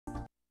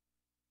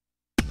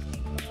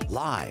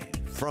Live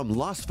from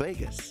Las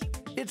Vegas,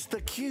 it's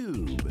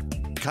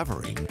theCUBE,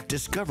 covering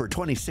Discover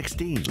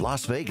 2016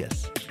 Las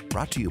Vegas.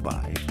 Brought to you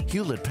by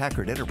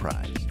Hewlett-Packard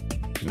Enterprise.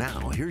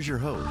 Now, here's your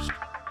host,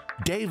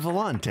 Dave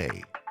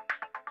Vellante.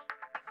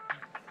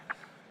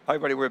 Hi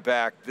everybody, we're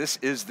back. This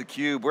is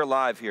theCUBE. We're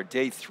live here,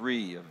 day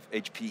 3 of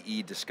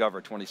HPE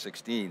Discover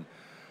 2016.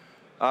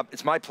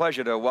 It's my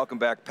pleasure to welcome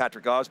back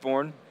Patrick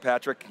Osborne.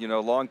 Patrick, you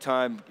know,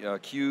 longtime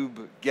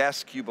CUBE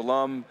guest, CUBE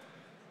alum,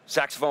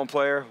 saxophone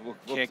player.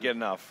 Can't get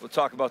enough. We'll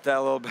talk about that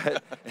a little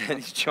bit. And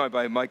he's joined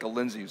by Michael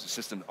Lindsey, who's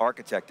assistant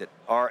architect at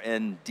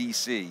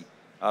RNDC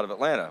out of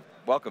Atlanta.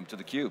 Welcome to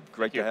theCUBE.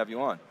 Great to have you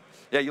on.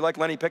 Yeah, you like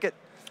Lenny Pickett?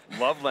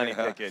 Love Lenny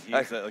Pickett.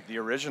 He's like the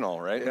original,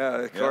 right?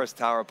 Yeah, of course,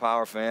 Tower of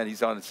Power fan.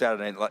 He's on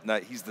Saturday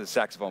Night. He's the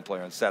saxophone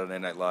player on Saturday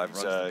Night Live.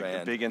 He's runs the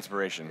band. A big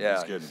inspiration. Yeah,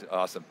 he's good. He's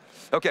awesome.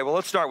 Okay, well,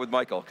 let's start with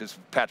Michael, because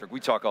Patrick, we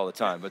talk all the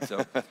time. But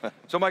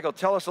so Michael,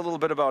 tell us a little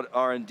bit about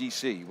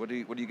RNDC. What do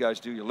you guys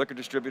do? You're a liquor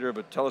distributor,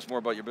 but tell us more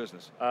about your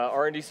business.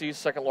 RNDC is the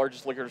second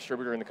largest liquor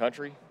distributor in the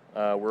country.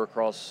 We're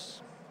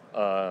across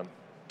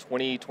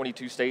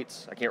 22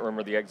 states. I can't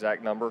remember the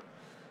exact number.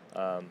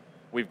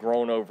 We've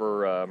grown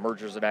over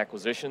mergers and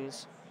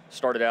acquisitions.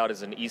 Started out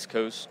as an East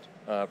Coast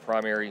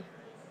primary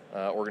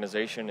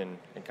organization and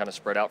kind of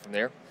spread out from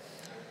there.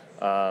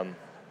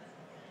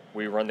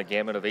 We run the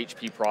gamut of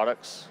HP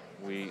products.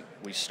 We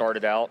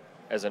started out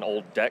as an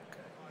old DEC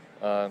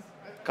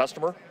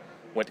customer,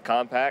 went to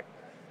Compaq,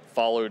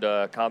 followed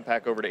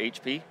Compaq over to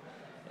HP,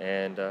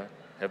 and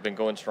have been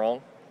going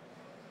strong.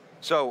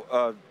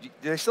 So, do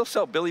they still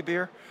sell Billy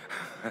Beer?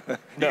 No.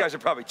 You guys are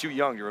probably too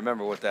young to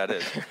remember what that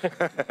is.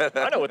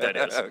 I know what that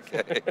is.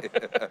 Okay.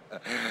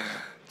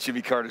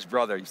 Jimmy Carter's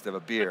brother used to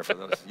have a beer, for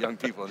those young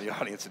people in the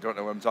audience that don't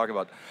know what I'm talking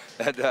about.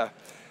 And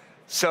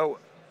so,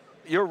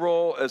 your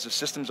role as a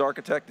systems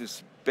architect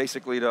is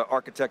basically to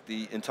architect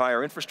the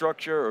entire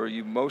infrastructure, or are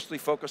you mostly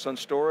focus on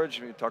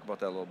storage? Maybe talk about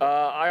that a little bit.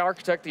 I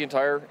architect the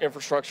entire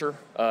infrastructure,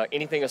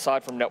 anything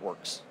aside from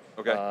networks,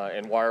 okay,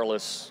 and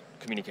wireless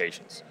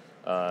communications.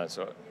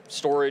 So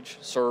storage,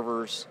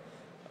 servers,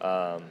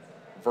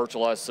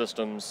 virtualized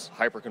systems,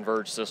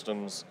 hyper-converged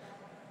systems,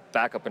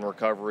 backup and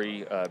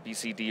recovery,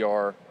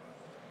 BCDR,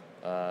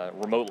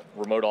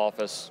 remote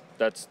office.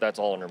 That's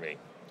all under me.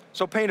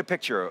 So paint a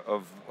picture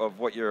of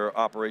what your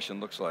operation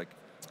looks like.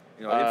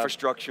 You know,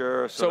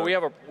 infrastructure. So we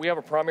have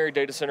a primary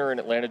data center in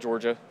Atlanta,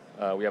 Georgia.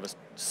 We have a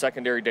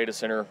secondary data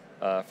center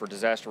for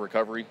disaster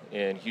recovery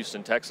in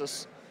Houston,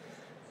 Texas,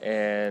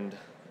 and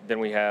then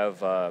we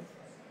have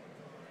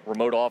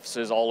remote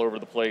offices all over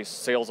the place,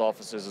 sales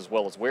offices as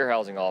well as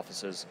warehousing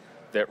offices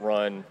that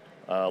run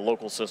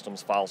local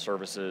systems, file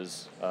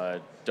services,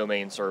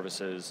 domain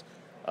services,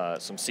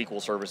 some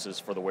SQL services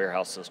for the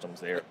warehouse systems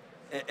there.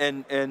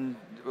 And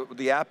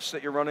the apps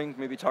that you're running,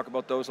 maybe talk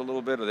about those a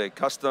little bit. Are they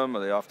custom? Are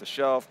they off the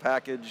shelf,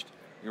 packaged?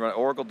 You run an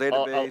Oracle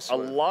database? A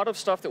lot of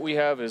stuff that we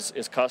have is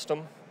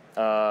custom.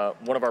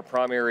 One of our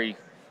primary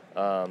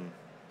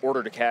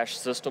order to cash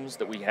systems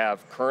that we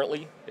have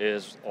currently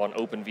is on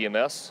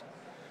OpenVMS,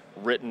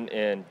 written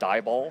in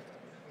Dieball,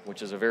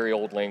 which is a very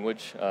old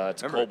language.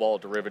 It's a COBOL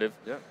derivative.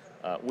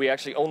 Yeah. We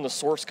actually own the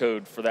source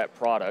code for that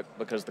product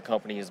because the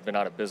company has been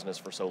out of business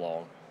for so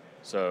long.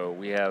 So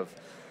we have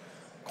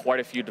quite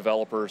a few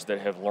developers that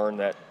have learned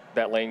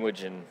that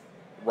language, and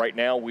right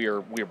now we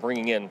are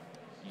bringing in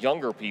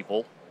younger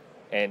people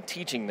and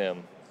teaching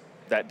them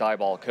that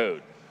Dieball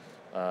code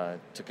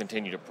to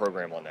continue to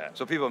program on that.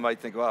 So people might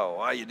think, wow,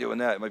 why are you doing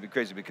that? It might be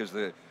crazy because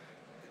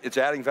it's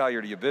adding value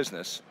to your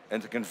business,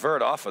 and to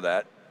convert off of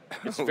that,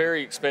 it's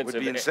very expensive.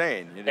 Would be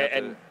insane.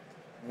 And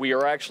we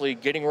are actually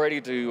getting ready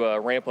to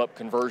ramp up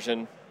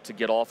conversion to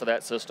get off of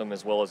that system,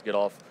 as well as get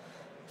off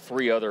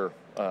 3 other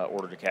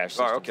order to cash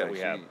systems that we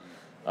have.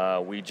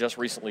 We just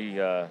recently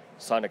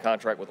signed a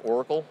contract with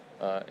Oracle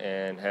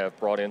and have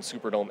brought in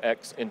Superdome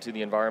X into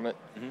the environment.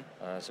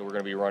 Mm-hmm. So we're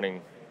going to be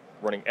running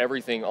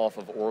everything off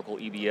of Oracle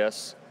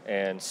EBS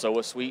and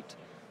SOA Suite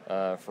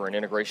for an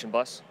integration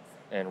bus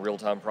and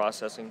real-time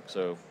processing.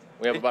 So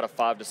we have about a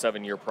 5 to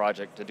 7 year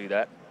project to do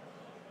that.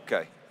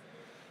 Okay.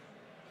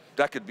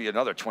 That could be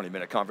another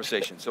 20-minute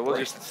conversation, so we'll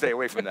just stay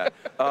away from that.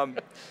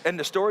 And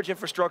the storage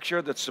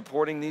infrastructure that's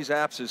supporting these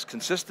apps is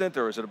consistent,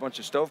 or is it a bunch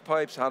of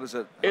stovepipes? How does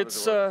it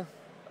work?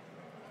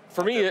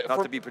 For me,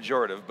 not to be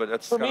pejorative, but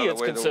that's for kind me, of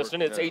the way it's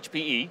consistent. It's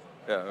HPE.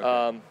 Yeah,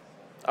 okay.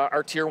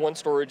 Our tier 1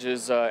 storage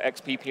is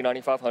XP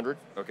P9500.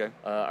 Okay.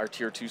 Our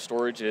tier 2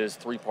 storage is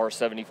 3PAR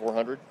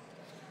 7400.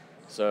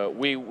 So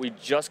we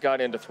just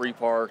got into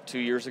 3PAR 2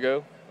 years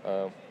ago.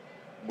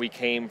 We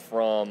came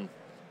from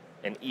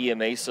an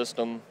EMA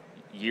system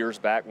years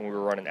back when we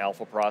were running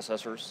alpha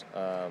processors,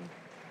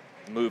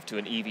 moved to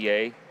an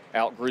EVA,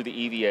 outgrew the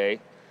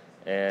EVA,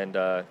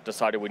 and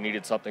decided we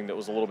needed something that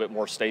was a little bit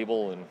more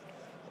stable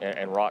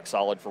and rock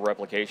solid for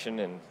replication,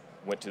 and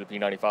went to the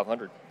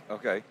P9500.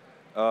 Okay.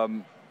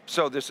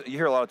 So you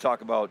hear a lot of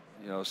talk about,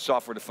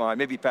 software defined.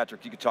 Maybe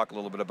Patrick, you could talk a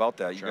little bit about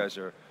that. Sure. You guys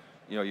are,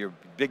 your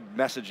big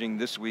messaging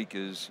this week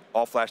is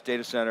all flash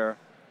data center,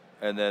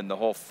 and then the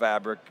whole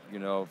fabric,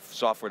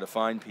 software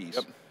defined piece.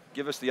 Yep.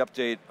 give us the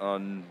update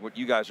on what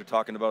you guys are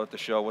talking about at the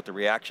show, what the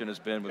reaction has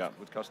been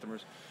with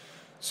customers.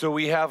 So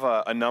we have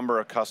a number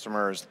of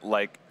customers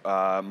like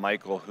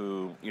Michael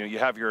who, you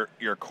have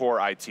your core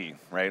IT,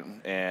 right?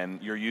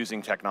 And you're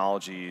using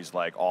technologies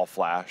like all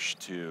flash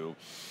to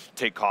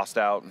take cost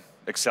out,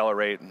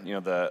 accelerate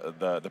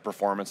the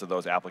performance of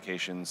those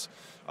applications,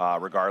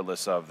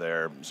 regardless of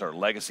their sort of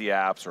legacy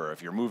apps or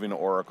if you're moving to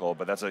Oracle.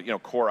 But that's a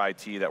core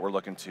IT that we're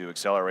looking to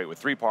accelerate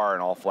with 3PAR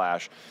and all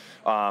flash.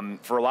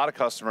 For a lot of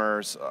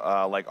customers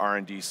like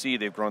RNDC,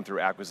 they've grown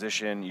through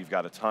acquisition. You've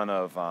got a ton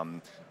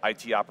of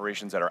IT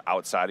operations that are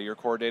outside of your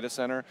core data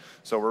center.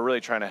 So we're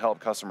really trying to help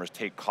customers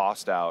take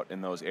cost out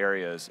in those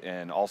areas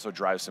and also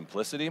drive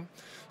simplicity.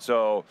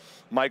 So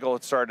Michael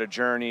had started a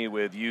journey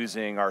with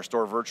using our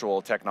Store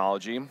Virtual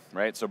technology,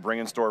 right? So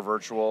bringing Store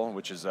Virtual,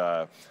 which is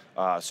a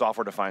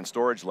software-defined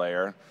storage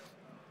layer,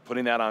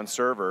 putting that on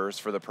servers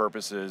for the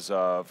purposes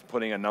of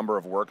putting a number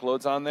of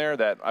workloads on there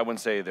that I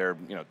wouldn't say they're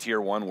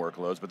tier 1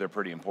 workloads, but they're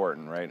pretty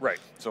important, right? Right.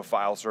 So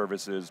file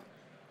services,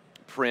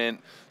 print,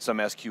 some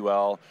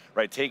SQL,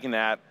 right? Taking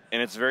that,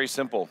 and it's very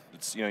simple.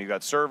 It's you've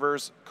got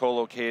servers,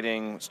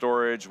 co-locating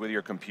storage with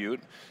your compute,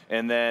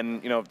 and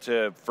then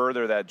to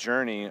further that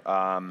journey,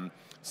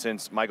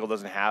 since Michael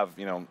doesn't have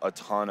a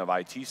ton of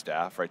IT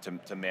staff, right,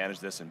 to manage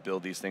this and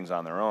build these things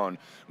on their own,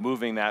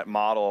 moving that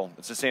model,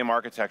 it's the same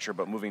architecture,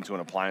 but moving to an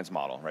appliance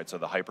model, right? So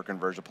the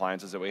hyper-converged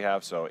appliances that we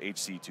have, so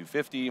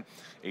HC250,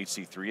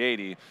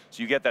 HC380,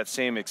 so you get that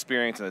same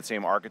experience and that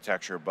same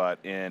architecture,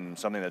 but in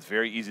something that's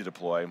very easy to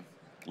deploy,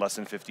 less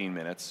than 15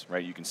 minutes,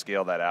 right? You can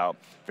scale that out,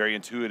 very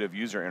intuitive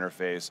user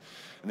interface,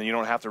 and then you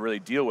don't have to really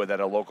deal with at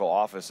a local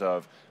office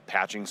of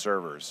patching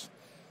servers,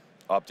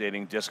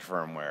 updating disk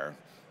firmware,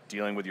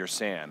 dealing with your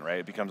SAN, right?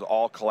 It becomes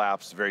all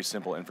collapsed, very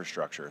simple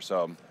infrastructure.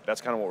 So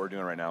that's kind of what we're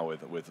doing right now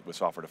with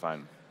software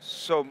defined.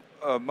 So,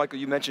 Michael,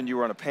 you mentioned you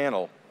were on a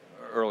panel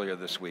earlier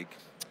this week.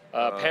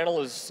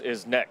 Panel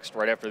is next,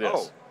 right after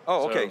this.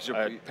 Oh, okay.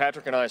 So,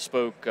 Patrick and I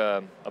spoke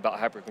about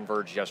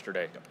hyperconverged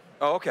yesterday.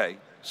 Oh, okay.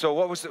 So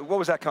what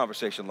was that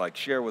conversation like?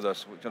 Share with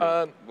us what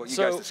you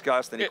guys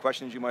discussed. Any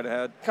questions you might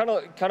have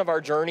had? Kind of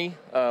our journey,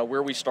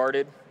 where we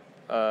started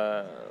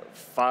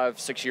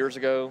 5-6 years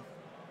ago.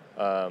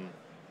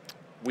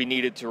 We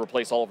needed to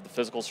replace all of the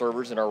physical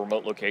servers in our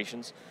remote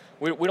locations.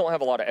 We don't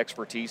have a lot of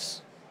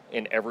expertise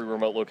in every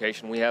remote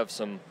location. We have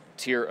some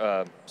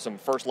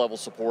first level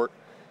support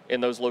in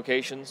those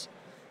locations.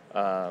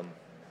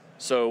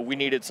 So we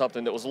needed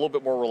something that was a little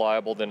bit more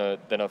reliable than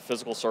a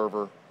physical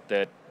server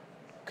that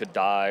could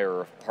die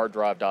or a hard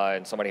drive die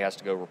and somebody has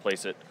to go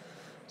replace it.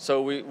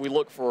 So we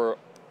look for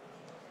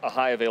a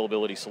high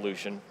availability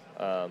solution.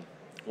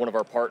 One of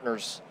our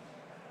partners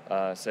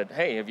said,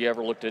 hey, have you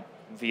ever looked at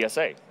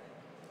VSA?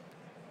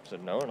 I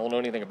said, no, I don't know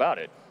anything about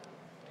it.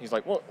 He's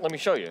like, well, let me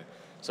show you.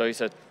 So he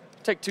said,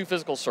 take 2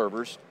 physical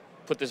servers,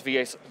 put this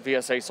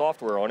VSA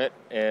software on it,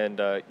 and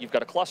you've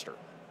got a cluster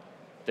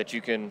that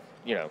you can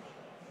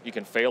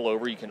fail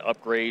over, you can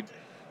upgrade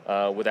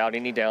without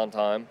any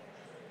downtime.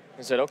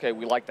 I said, okay,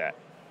 we like that.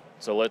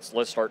 So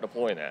let's start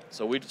deploying that.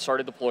 So we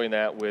started deploying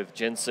that with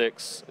Gen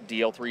 6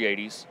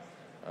 DL380s,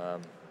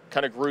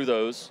 kind of grew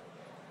those,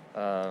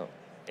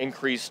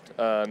 increased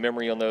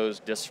memory on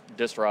those, disk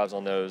drives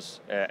on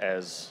those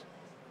as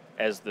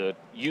the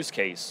use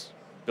case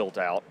built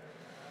out,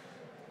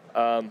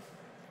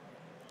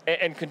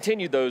 and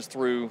continued those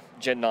through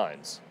Gen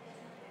 9s.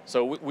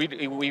 So we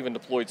even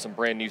deployed some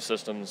brand new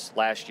systems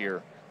last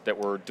year that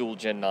were dual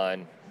Gen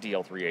 9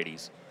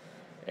 DL380s.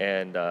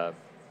 And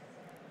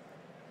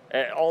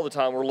all the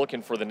time we're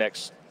looking for the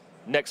next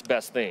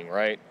best thing,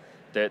 right?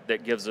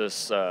 That gives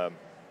us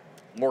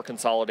more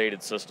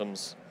consolidated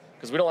systems,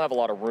 because we don't have a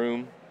lot of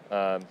room.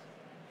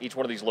 Each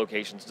one of these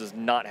locations does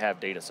not have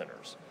data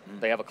centers.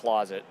 They have a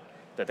closet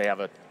that they have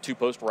a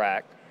 2-post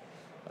rack,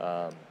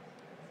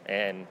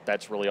 and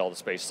that's really all the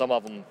space. Some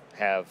of them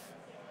have,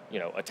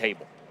 a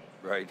table.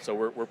 Right. So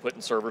we're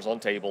putting servers on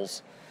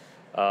tables.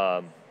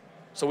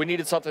 So we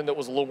needed something that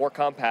was a little more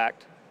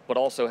compact, but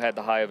also had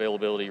the high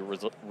availability,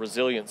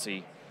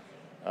 resiliency.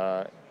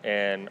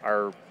 And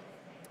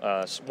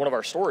one of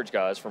our storage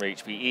guys from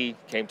HPE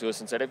came to us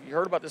and said, have you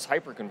heard about this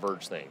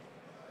hyperconverged thing?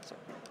 So,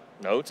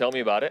 no, tell me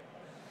about it.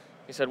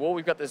 He said, well,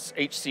 we've got this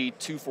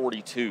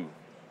HC242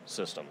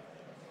 system.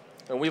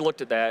 And we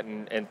looked at that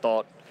and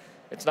thought,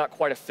 it's not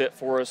quite a fit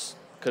for us,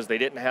 because they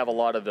didn't have a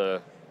lot of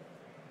the,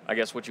 I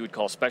guess what you would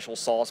call special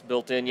sauce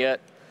built in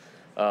yet.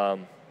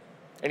 And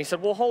he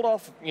said, well, hold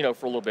off,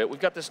 for a little bit. We've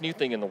got this new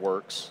thing in the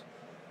works,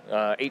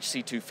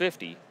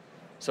 HC250.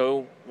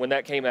 So when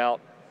that came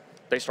out,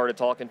 they started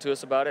talking to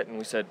us about it, and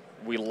we said,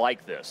 we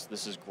like this.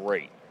 This is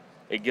great.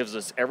 It gives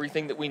us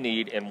everything that we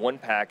need in one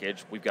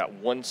package. We've got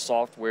one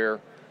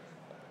software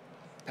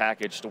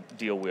package to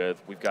deal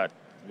with. We've got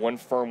one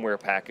firmware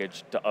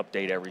package to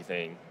update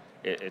everything.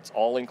 It's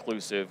all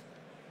inclusive.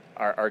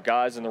 Our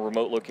guys in the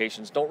remote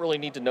locations don't really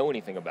need to know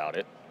anything about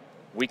it.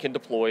 We can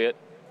deploy it.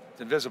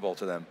 It's invisible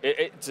to them.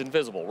 It's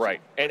invisible, right.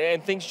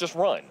 And things just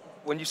run.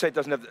 when you say it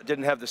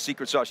didn't have the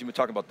secret sauce, you were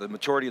talking about the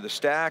maturity of the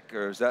stack,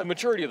 or is that? The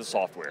maturity of the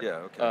software.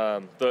 Yeah,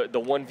 okay. The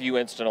one view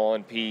instant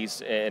all-in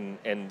piece and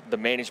the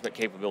management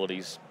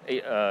capabilities.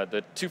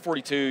 The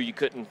 242, you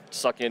couldn't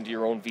suck into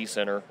your own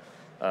vCenter,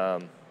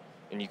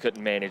 and you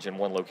couldn't manage in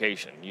one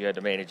location. You had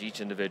to manage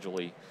each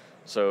individually.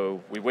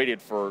 So we waited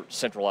for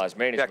centralized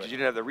management. Yeah, because you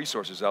didn't have the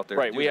resources out there.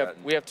 Right. To do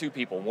We have 2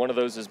 people. One of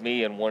those is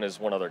me, and one is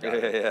one other guy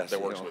that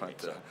works with me.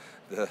 So.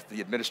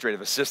 The administrative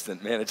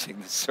assistant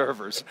managing the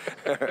servers.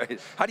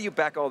 How do you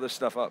back all this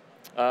stuff up?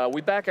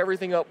 We back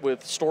everything up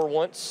with Store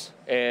Once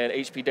and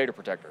HP Data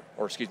Protector,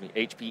 or excuse me,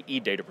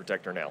 HPE Data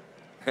Protector now.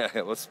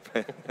 Let's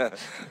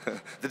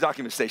the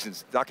documentation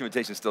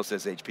still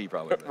says HP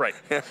probably. Right.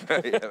 You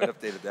haven't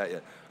updated that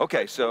yet.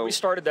 Okay, so we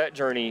started that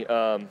journey.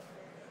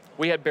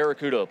 We had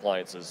Barracuda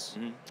appliances,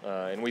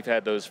 and we've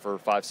had those for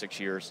 5-6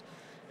 years,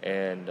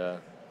 and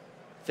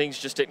things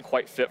just didn't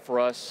quite fit for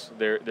us.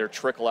 Their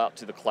trickle out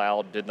to the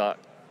cloud did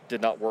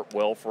not work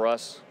well for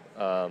us.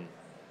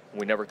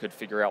 We never could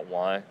figure out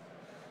why.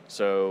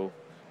 So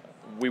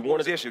we wanted. What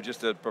was the issue?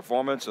 Just the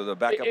performance or the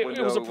backup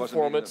window? It was a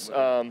performance.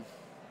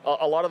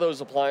 A lot of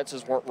those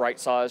appliances weren't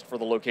right-sized for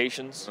the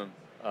locations,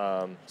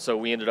 so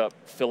we ended up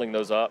filling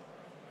those up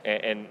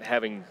and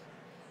having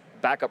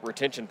backup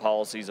retention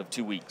policies of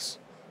 2 weeks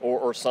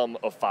or some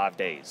of 5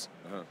 days.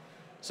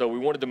 So we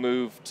wanted to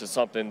move to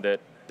something that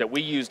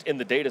we used in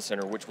the data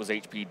center, which was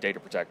HP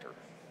Data Protector.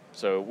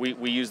 So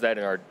we use that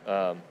in our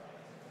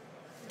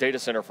data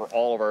center for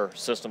all of our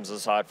systems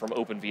aside from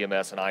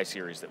OpenVMS and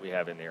iSeries that we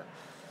have in there.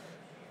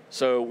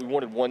 So we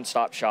wanted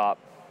one-stop shop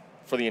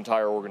for the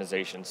entire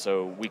organization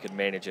so we could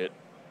manage it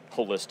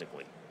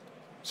holistically.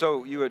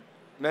 So you had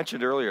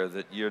mentioned earlier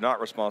that you're not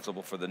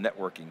responsible for the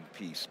networking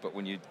piece, but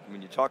when you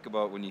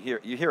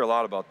hear a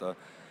lot about the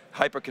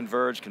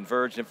hyper-converged,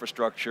 converged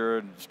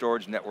infrastructure,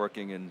 storage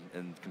networking,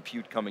 and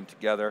compute coming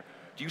together.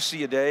 Do you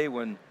see a day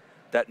when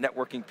that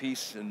networking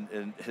piece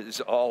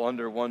is all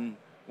under one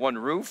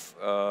roof,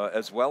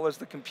 as well as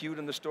the compute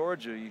and the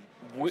storage? Or you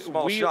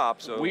small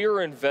shop, so we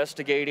are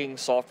investigating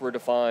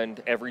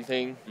software-defined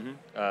everything.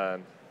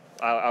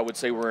 I would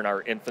say we're in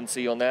our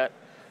infancy on that,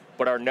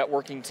 but our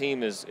networking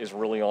team is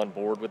really on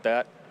board with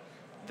that.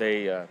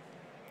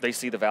 They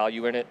see the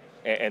value in it,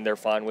 and they're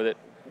fine with it.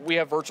 We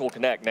have Virtual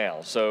Connect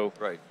now, so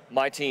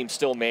my team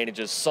still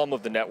manages some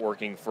of the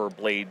networking for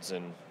blades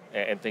and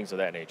things of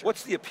that nature.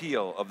 What's the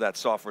appeal of that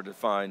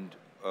software-defined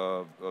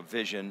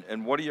vision,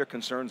 and what are your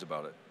concerns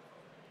about it?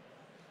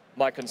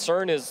 My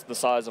concern is the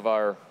size of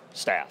our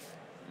staff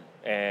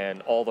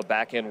and all the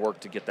back-end work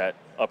to get that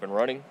up and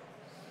running.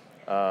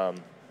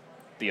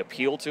 The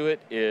appeal to it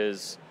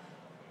is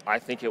I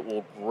think it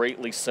will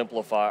greatly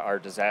simplify our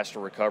disaster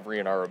recovery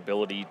and our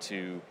ability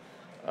to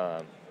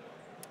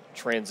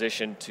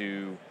transition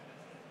to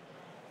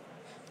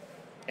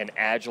an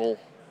agile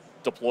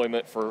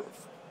deployment for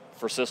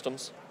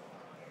systems.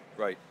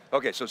 Right.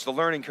 Okay, so it's the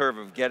learning curve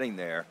of getting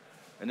there.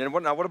 And then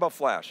what about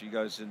Flash? Are you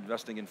guys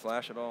investing in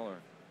Flash at all? Or?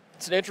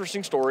 It's an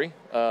interesting story.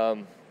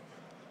 3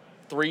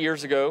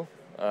 years ago,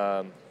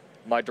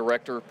 my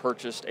director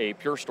purchased a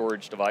Pure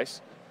Storage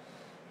device,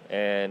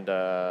 and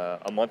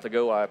a month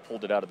ago I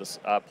pulled it out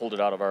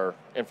of our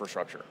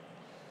infrastructure.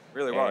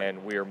 Really? Why?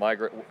 And we are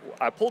migrating.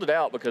 I pulled it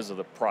out because of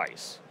the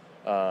price.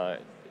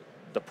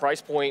 The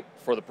price point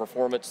for the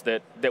performance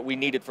that we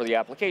needed for the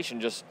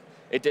application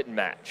it didn't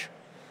match.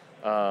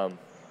 But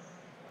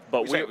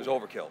it was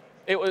overkill.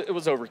 It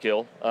was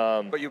overkill.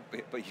 But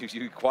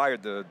you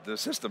acquired the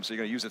system, so you're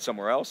going to use it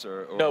somewhere else,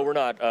 or? No, we're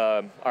not.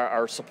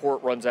 Our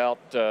support runs out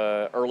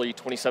early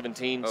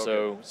 2017, okay.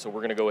 So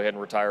we're going to go ahead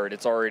and retire it.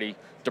 It's already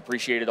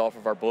depreciated off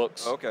of our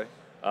books. Okay.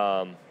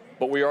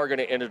 But we are going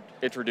to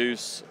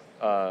introduce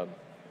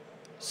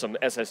some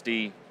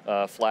SSD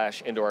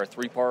flash into our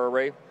 3-PAR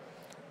array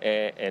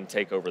and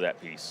take over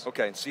that piece.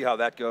 Okay, and see how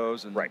that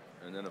goes, and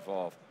then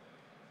evolve.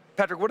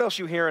 Patrick, what else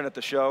are you hearing at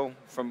the show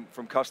from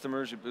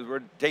customers? We're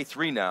day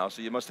 3 now,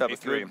 so you must have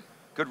a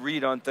good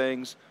read on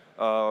things.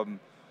 You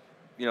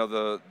know,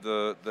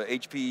 the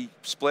HP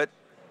split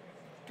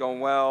going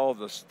well,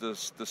 the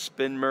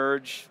spin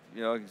merge,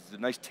 you know, the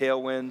nice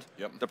tailwind.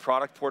 Yep. The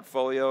product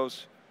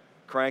portfolios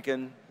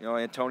cranking. You know,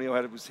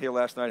 Antonio was here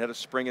last night, had a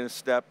spring in his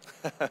step.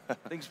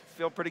 Things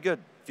feel pretty good.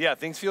 Yeah,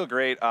 things feel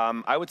great.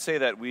 I would say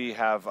that we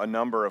have a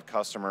number of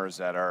customers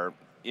that are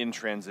in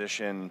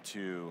transition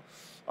to,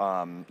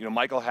 you know,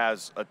 Michael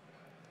has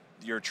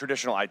your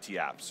traditional IT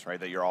apps, right,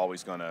 that you're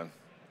always going to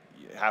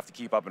have to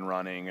keep up and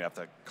running, you have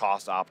to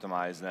cost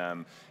optimize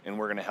them, and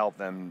we're going to help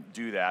them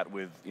do that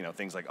with, you know,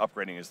 things like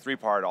upgrading his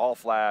 3-PAR to all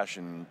flash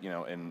and, you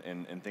know,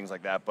 and things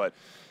like that. But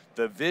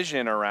the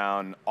vision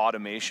around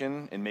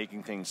automation and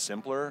making things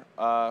simpler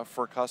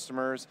for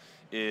customers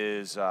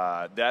is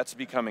that's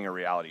becoming a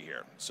reality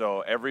here.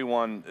 So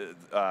everyone,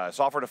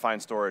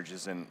 software-defined storage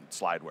is in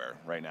slideware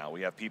right now.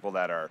 We have people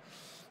that are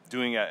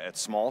doing it at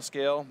small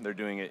scale. They're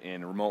doing it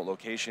in remote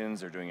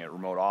locations. They're doing it at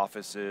remote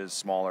offices,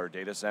 smaller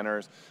data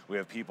centers. We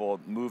have people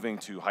moving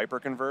to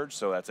hyper-converged,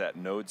 so that's at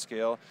node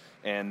scale.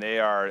 And they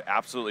are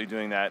absolutely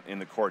doing that in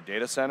the core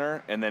data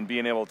center, and then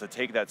being able to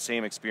take that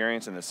same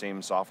experience and the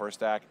same software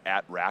stack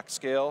at rack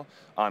scale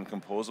on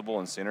composable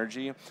and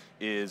synergy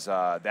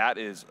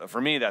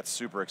for me, that's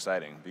super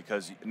exciting,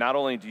 because not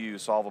only do you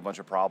solve a bunch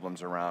of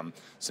problems around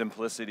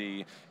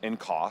simplicity and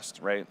cost,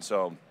 right?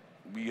 So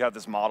we have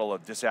this model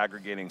of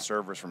disaggregating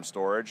servers from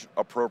storage,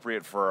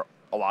 appropriate for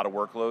a lot of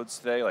workloads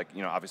today. Like,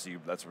 obviously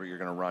that's where you're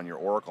going to run your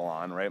Oracle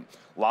on, right?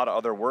 A lot of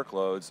other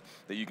workloads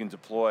that you can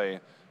deploy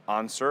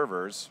on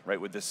servers,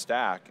 right, with this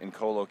stack and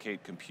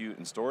co-locate compute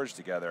and storage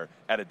together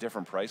at a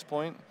different price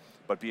point,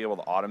 but be able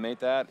to automate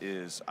that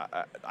is,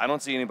 I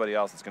don't see anybody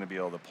else that's going to be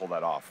able to pull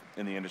that off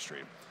in the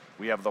industry.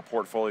 We have the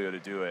portfolio to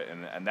do it,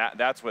 and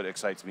that's what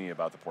excites me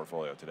about the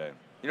portfolio today.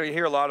 You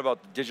hear a lot about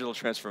digital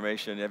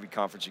transformation. Every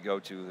conference you go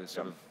to, there's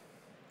sort of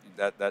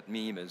that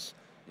meme is,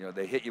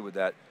 they hit you with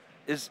that.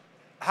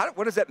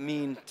 What does that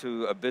mean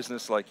to a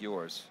business like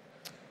yours?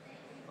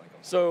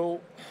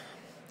 So,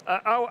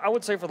 I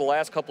would say for the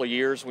last couple of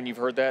years when you've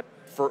heard that,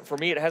 for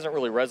me it hasn't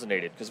really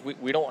resonated, because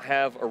we don't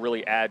have a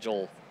really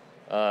agile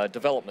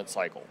development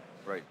cycle.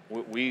 Right.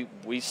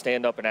 We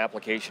stand up an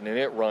application and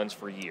it runs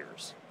for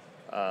years.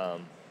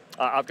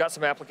 I've got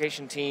some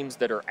application teams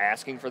that are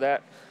asking for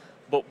that,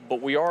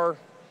 but we are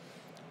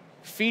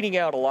feeding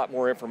out a lot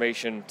more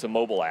information to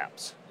mobile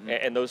apps,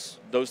 and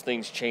those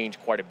things change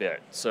quite a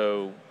bit.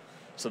 So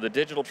the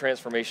digital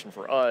transformation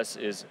for us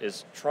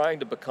is trying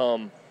to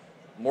become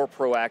more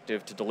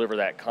proactive to deliver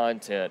that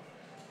content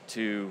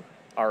to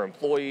our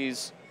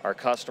employees, our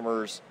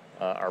customers,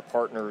 our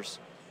partners,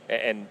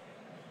 and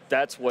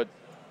that's what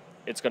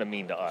it's going to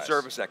mean to us.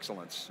 Service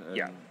excellence.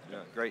 Yeah,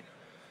 great.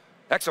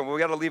 Excellent. Well, we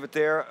got to leave it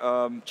there.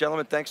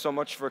 Gentlemen, thanks so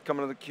much for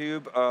coming to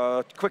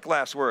theCUBE. Quick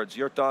last words.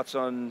 Your thoughts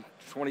on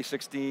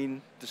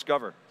 2016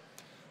 Discover?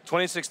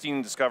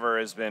 2016 Discover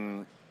has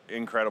been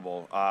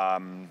incredible.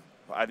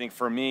 I think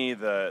for me,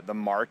 the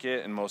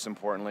market, and most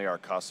importantly our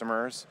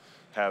customers,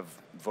 have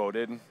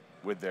voted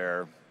with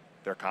their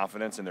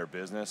confidence in their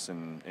business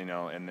and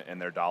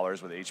and their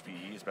dollars with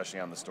HPE, especially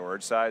on the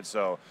storage side.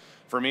 So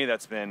for me,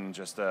 that's been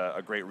just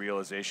a great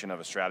realization of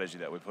a strategy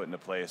that we put into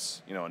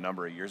place a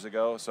number of years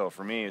ago. So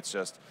for me, it's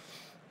just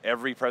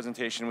every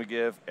presentation we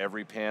give,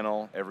 every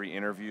panel, every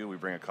interview, we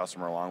bring a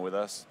customer along with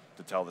us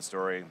to tell the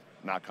story,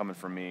 not coming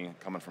from me,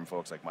 coming from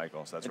folks like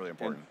Michael. So that's really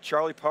important. And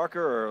Charlie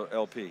Parker or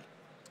LP?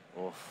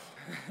 Oof.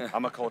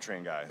 I'm a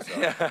Coltrane guy.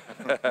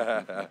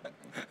 So.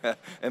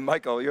 And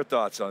Michael, your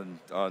thoughts on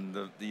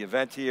the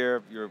event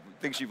here,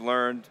 things you've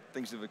learned,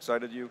 things that have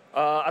excited you?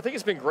 I think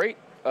it's been great.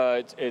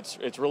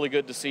 It's really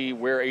good to see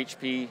where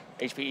HPE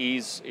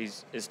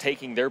is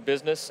taking their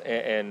business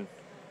and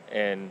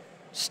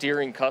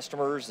steering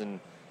customers,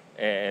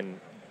 and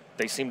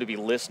they seem to be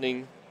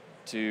listening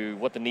to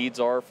what the needs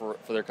are for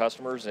their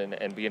customers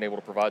and being able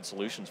to provide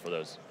solutions for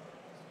those.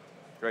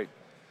 Great.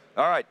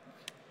 All right.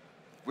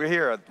 We're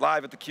here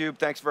live at theCUBE.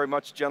 Thanks very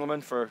much,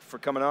 gentlemen, for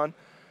coming on.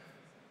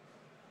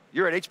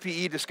 You're at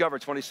HPE Discover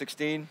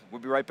 2016.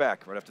 We'll be right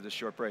back right after this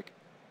short break.